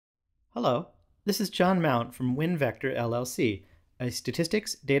Hello, this is John Mount from Win-Vector LLC, a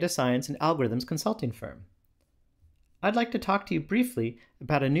statistics, data science, and algorithms consulting firm. I'd like to talk to you briefly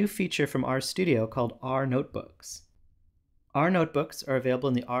about a new feature from RStudio called RNotebooks. RNotebooks are available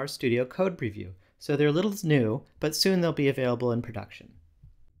in the RStudio code preview, so they're a little new, but soon they'll be available in production.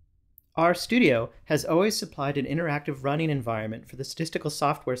 RStudio has always supplied an interactive running environment for the statistical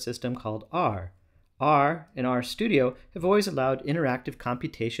software system called R. R and RStudio have always allowed interactive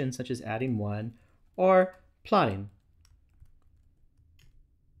computation such as adding one or plotting.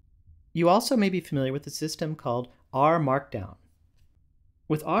 You also may be familiar with a system called R Markdown.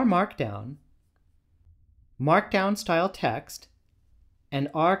 With R Markdown, Markdown-style text and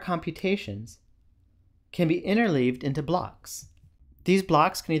R computations can be interleaved into blocks. These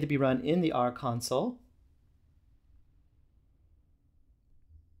blocks can either be run in the R console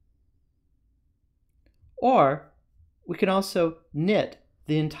or we can also knit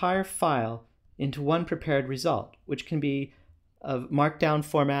the entire file into one prepared result, which can be of Markdown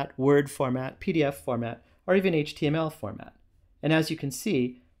format, Word format, PDF format, or even HTML format. And as you can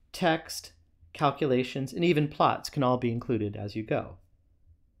see, text, calculations, and even plots can all be included as you go.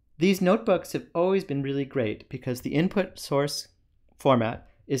 These notebooks have always been really great because the input source format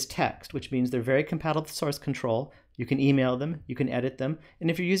is text, which means they're very compatible with source control. You can email them, you can edit them,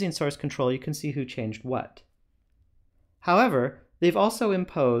 and if you're using source control, you can see who changed what. However, they've also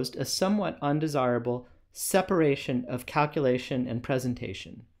imposed a somewhat undesirable separation of calculation and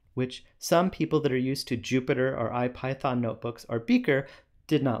presentation, which some people that are used to Jupyter or IPython notebooks or Beaker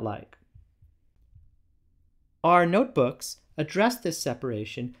did not like. Our notebooks address this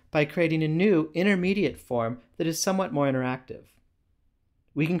separation by creating a new intermediate form that is somewhat more interactive.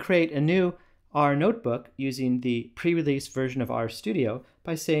 We can create a new R notebook using the pre-release version of RStudio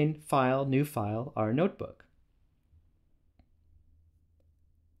by saying File, New File, R Notebook.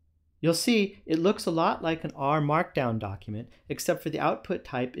 You'll see it looks a lot like an R Markdown document, except for the output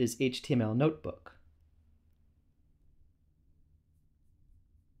type is HTML notebook.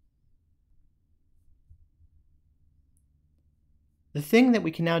 The thing that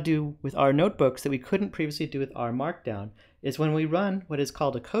we can now do with our notebooks that we couldn't previously do with R Markdown is when we run what is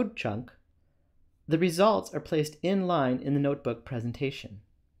called a code chunk, the results are placed in line in the notebook presentation.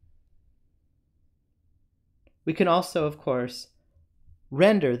 We can also, of course,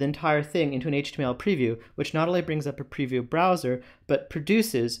 render the entire thing into an HTML preview, which not only brings up a preview browser, but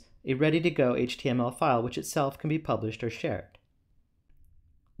produces a ready-to-go HTML file, which itself can be published or shared.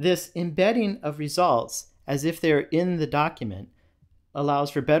 This embedding of results as if they're in the document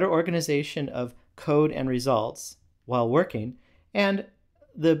allows for better organization of code and results while working, and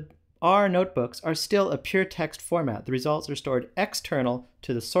the R notebooks are still a pure text format. The results are stored external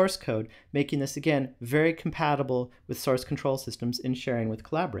to the source code, making this again very compatible with source control systems in sharing with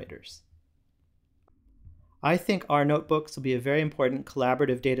collaborators. I think R notebooks will be a very important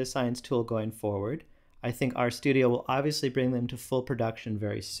collaborative data science tool going forward. I think RStudio will obviously bring them to full production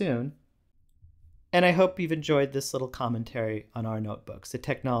very soon. And I hope you've enjoyed this little commentary on R notebooks, a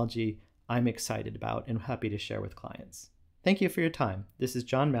technology I'm excited about and happy to share with clients. Thank you for your time. This is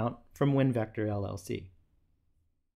John Mount from Win-Vector LLC.